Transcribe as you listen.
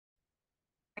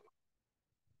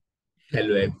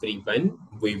Hello everyone,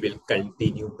 we will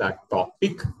continue the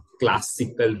topic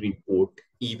classical report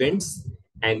events,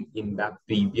 and in the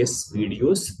previous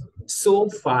videos so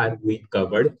far we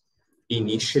covered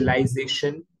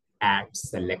initialization, at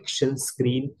selection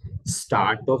screen,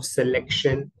 start of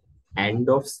selection, end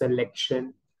of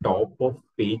selection, top of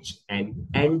page and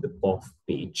end of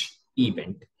page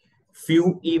event.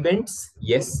 Few events,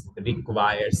 yes,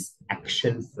 requires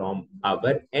action from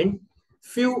our end.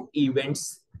 Few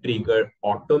events trigger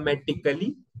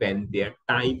automatically when their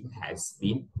time has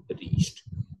been reached.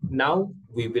 Now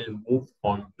we will move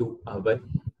on to our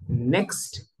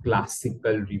next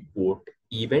classical report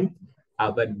event.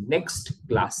 Our next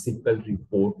classical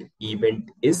report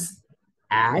event is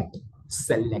at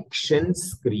selection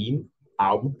screen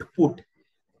output.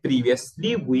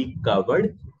 Previously, we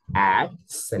covered at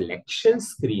selection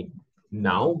screen.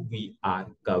 Now we are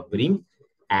covering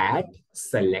at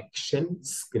selection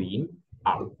screen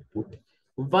output.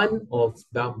 One of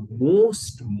the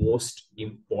most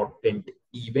important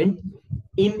event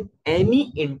in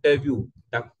any interview.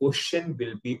 The question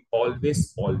will be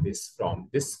always from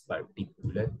this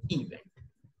particular event.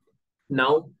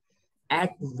 Now,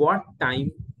 at what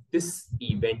time this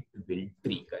event will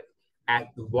trigger?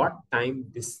 At what time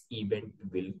this event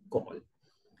will call?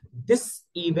 This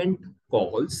event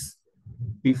calls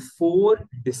before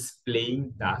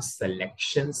displaying the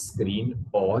selection screen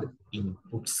or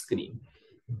input screen.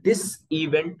 This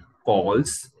event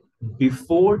calls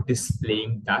before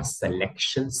displaying the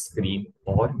selection screen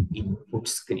or input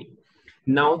screen.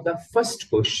 Now, the first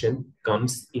question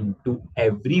comes into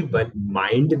everyone's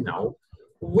mind now.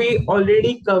 We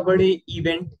already covered a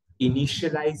event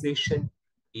initialization.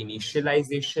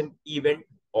 Initialization event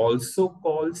also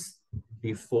calls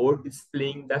before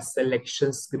displaying the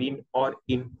selection screen or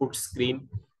input screen.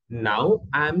 Now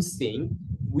I'm saying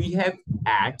we have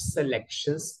at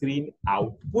selection screen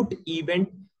output event.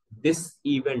 This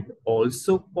event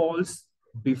also calls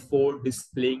before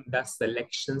displaying the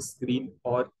selection screen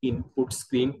or input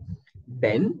screen.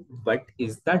 Then what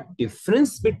is the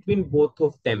difference between both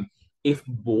of them? If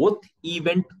both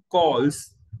event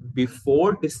calls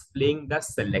before displaying the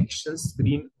selection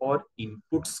screen or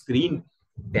input screen,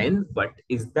 then what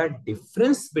is the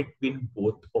difference between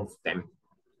both of them?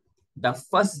 The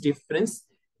first difference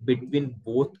between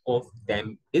both of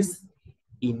them is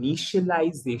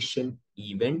initialization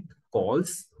event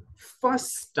calls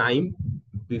first time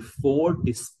before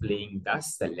displaying the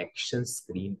selection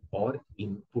screen or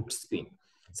input screen.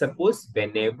 Suppose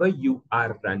whenever you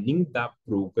are running the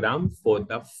program for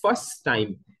the first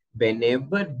time,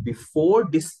 whenever before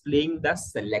displaying the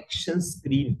selection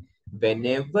screen,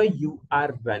 whenever you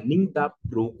are running the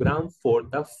program for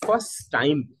the first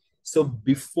time, so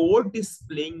before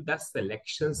displaying the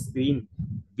selection screen,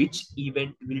 which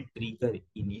event will trigger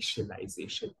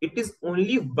initialization? It is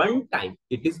only one time.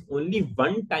 It is only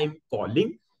one time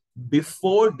calling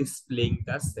before displaying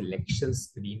the selection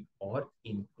screen or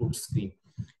input screen.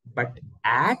 But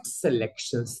at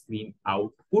selection screen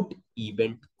output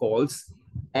event calls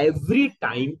every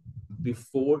time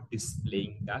before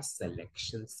displaying the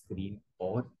selection screen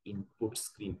or input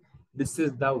screen. This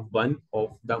is the one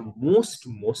of the most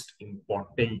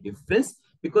important difference,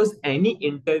 because any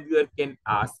interviewer can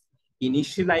ask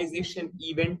initialization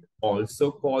event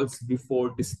also calls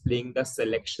before displaying the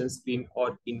selection screen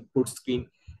or input screen.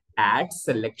 At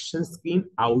selection screen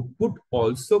output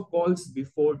also calls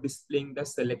before displaying the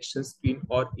selection screen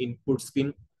or input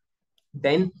screen.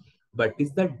 Then what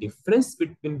is the difference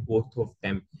between both of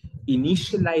them?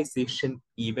 Initialization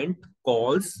event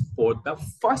calls for the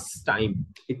first time.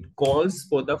 It calls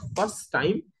for the first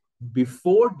time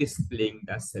before displaying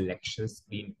the selection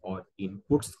screen or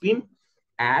input screen.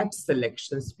 At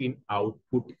selection screen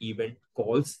output event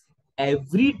calls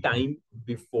every time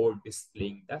before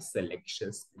displaying the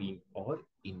selection screen or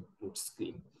input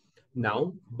screen.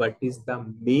 Now, what is the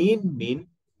main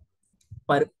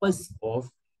purpose of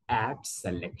at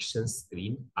selection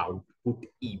screen output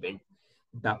event?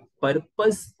 The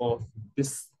purpose of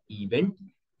this event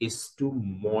is to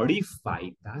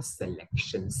modify the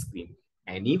selection screen.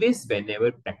 Anyways,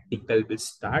 whenever practical will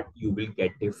start, you will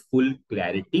get a full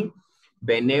clarity.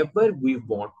 Whenever we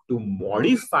want to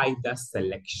modify the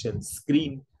selection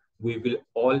screen, we will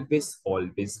always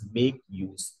make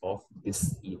use of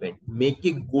this event. Make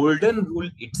a golden rule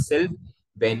itself.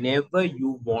 Whenever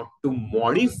you want to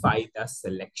modify the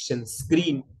selection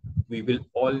screen, we will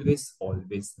always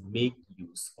make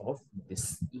use of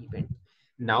this event.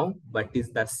 Now, what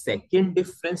is the second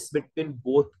difference between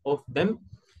both of them?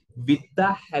 With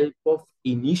the help of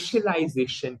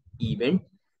initialization event,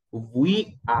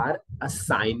 we are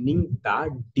assigning the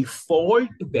default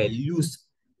values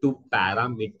to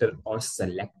parameter or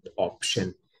select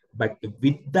option. But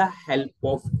with the help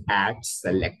of add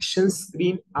selection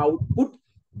screen output,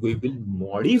 we will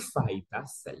modify the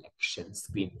selection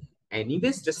screen.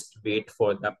 Anyways, just wait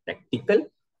for the practical.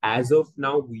 As of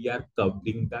now, we are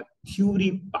covering the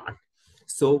theory part.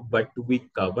 So what we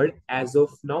covered as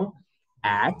of now,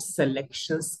 add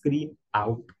selection screen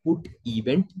output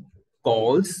event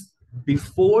calls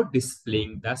before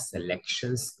displaying the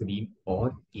selection screen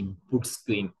or input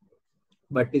screen.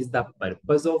 What is the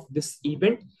purpose of this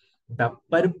event? The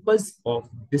purpose of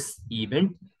this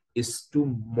event is to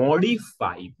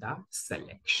modify the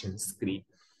selection screen.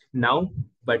 Now,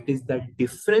 what is the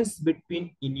difference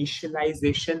between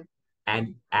initialization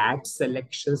and add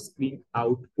selection screen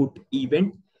output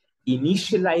event?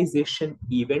 Initialization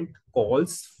event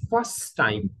calls first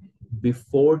time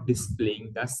before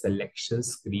displaying the selection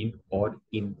screen or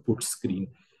input screen.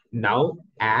 Now,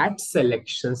 add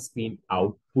selection screen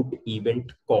output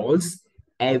event calls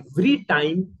every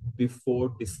time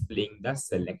before displaying the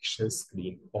selection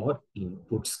screen or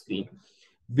input screen.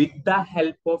 With the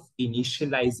help of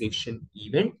initialization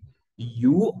event,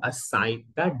 you assign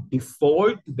the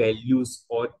default values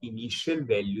or initial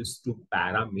values to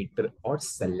parameter or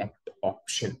select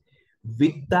option.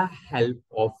 With the help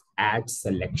of add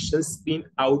selection screen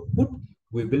output,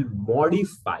 we will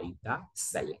modify the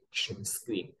selection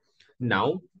screen.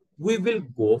 Now, we will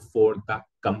go for the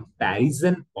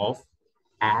comparison of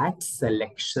add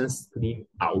selection screen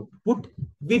output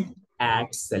with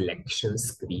add selection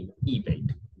screen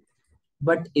event.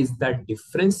 What is the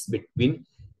difference between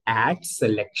add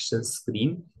selection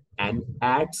screen and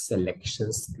add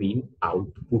selection screen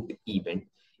output event?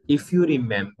 If you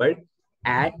remember,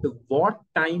 at what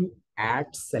time add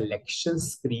selection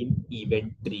screen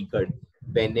event triggered?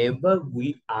 Whenever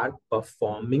we are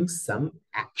performing some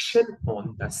action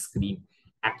on the screen.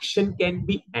 Action can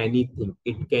be anything.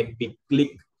 It can be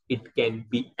click, it can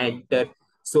be enter.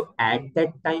 So at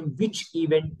that time, which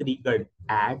event triggered?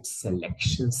 Add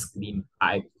selection screen.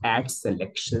 Add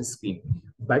selection screen.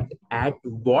 But at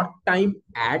what time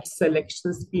add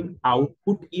selection screen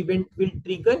output event will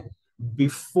trigger?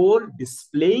 Before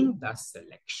displaying the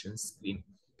selection screen.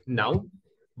 Now,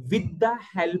 with the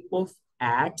help of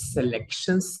add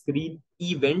selection screen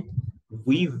event,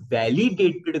 we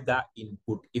validated the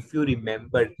input. If you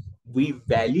remember, we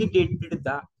validated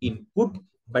the input,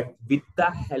 but with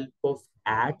the help of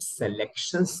add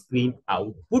selection screen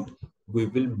output, we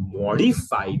will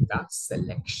modify the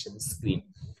selection screen.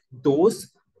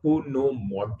 Those who know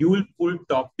module pool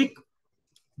topic,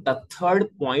 the third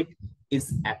point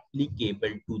is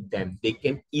applicable to them. They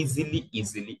can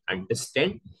easily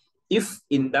understand. If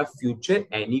in the future,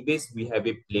 anyways, we have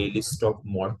a playlist of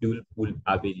module pool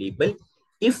available.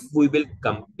 If we will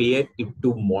compare it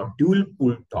to module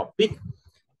pool topic,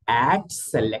 add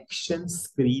selection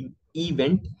screen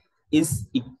event is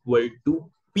equal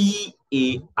to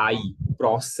PAI,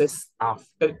 process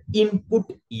after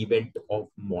input event of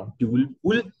module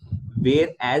pool,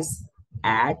 whereas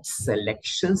add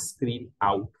selection screen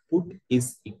output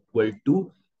is equal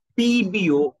to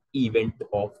PBO event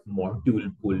of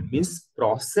module pool, means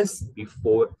process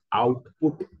before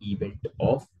output event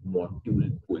of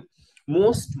module pool.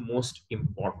 Most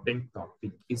important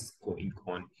topic is going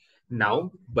on.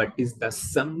 Now, what is the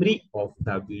summary of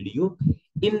the video?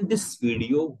 In this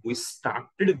video, we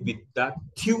started with the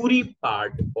theory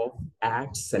part of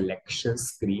add selection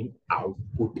screen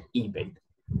output event.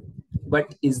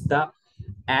 What is the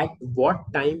at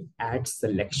what time add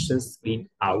selection screen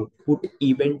output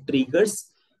event triggers?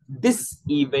 This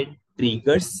event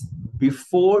triggers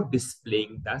before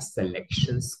displaying the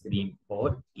selection screen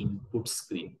or input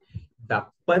screen. The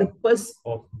purpose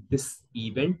of this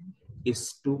event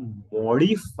is to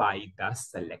modify the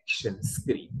selection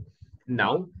screen.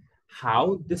 Now,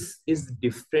 how this is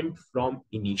different from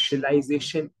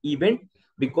initialization event?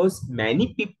 Because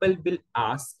many people will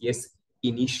ask, yes,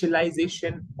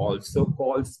 initialization also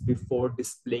calls before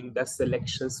displaying the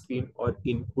selection screen or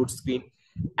input screen.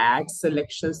 Add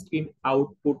selection screen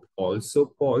output also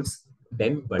calls.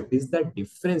 Then what is the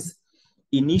difference?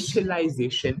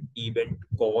 Initialization event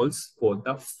calls for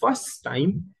the first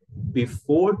time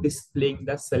before displaying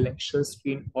the selection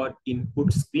screen or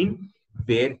input screen,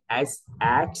 whereas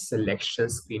add selection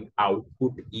screen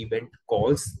output event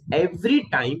calls every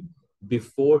time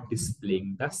before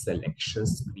displaying the selection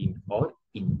screen or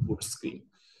input screen.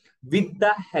 With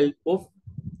the help of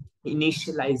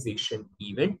initialization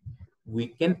event, we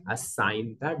can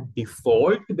assign the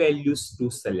default values to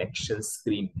selection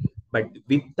screen. But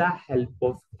with the help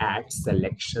of add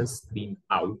selection screen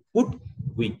output,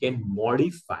 we can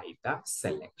modify the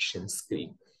selection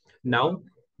screen. Now,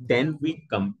 then we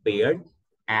compared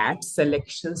add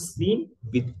selection screen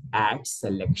with add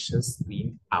selection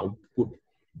screen output.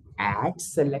 Add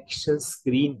selection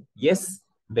screen, yes,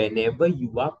 whenever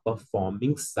you are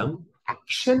performing some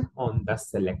action on the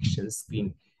selection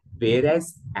screen,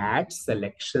 whereas add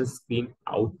selection screen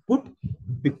output,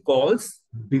 because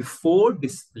before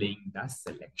displaying the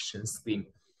selection screen,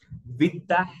 with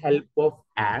the help of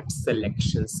add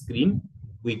selection screen,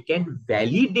 we can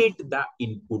validate the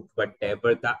input,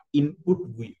 whatever the input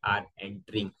we are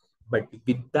entering. But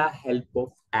with the help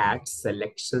of add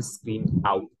selection screen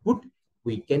output,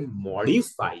 we can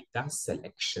modify the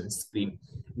selection screen.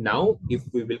 Now, if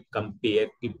we will compare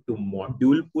it to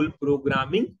module pool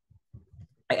programming,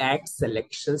 add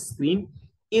selection screen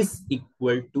is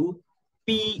equal to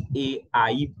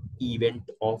PAI event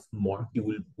of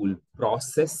module pool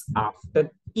process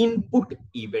after input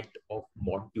event of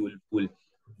module pool,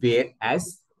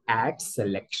 whereas add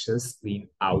selection screen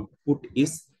output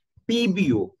is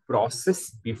PBO process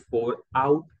before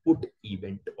output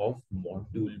event of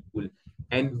module pool.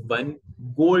 And one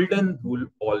golden rule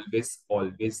always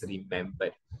remember,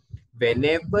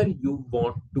 whenever you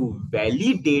want to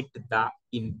validate the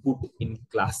input in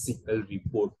classical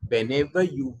report, whenever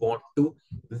you want to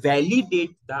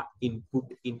validate the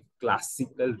input in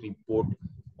classical report,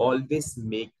 always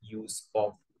make use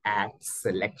of add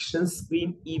selection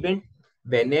screen event.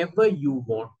 Whenever you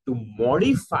want to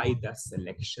modify the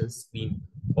selection screen,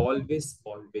 always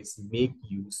make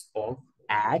use of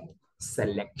add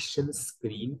selection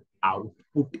screen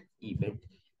output event.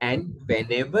 And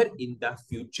whenever in the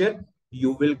future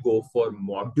you will go for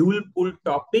module pool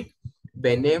topic,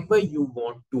 whenever you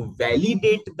want to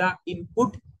validate the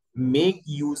input, make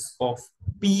use of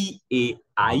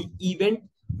PAI event.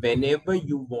 Whenever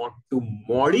you want to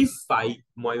modify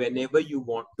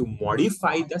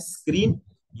the screen,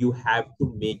 you have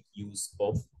to make use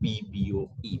of PBO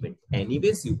event.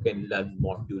 Anyways, you can learn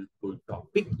module pool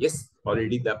topic. Yes,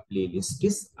 already the playlist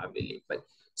is available.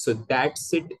 So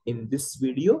that's it in this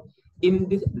video. In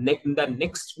the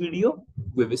next video,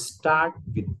 we will start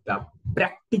with the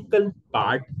practical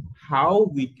part, how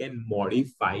we can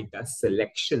modify the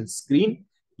selection screen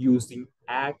using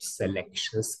add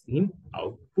selection screen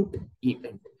output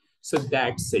event. So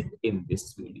that's it in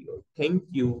this video. Thank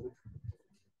you.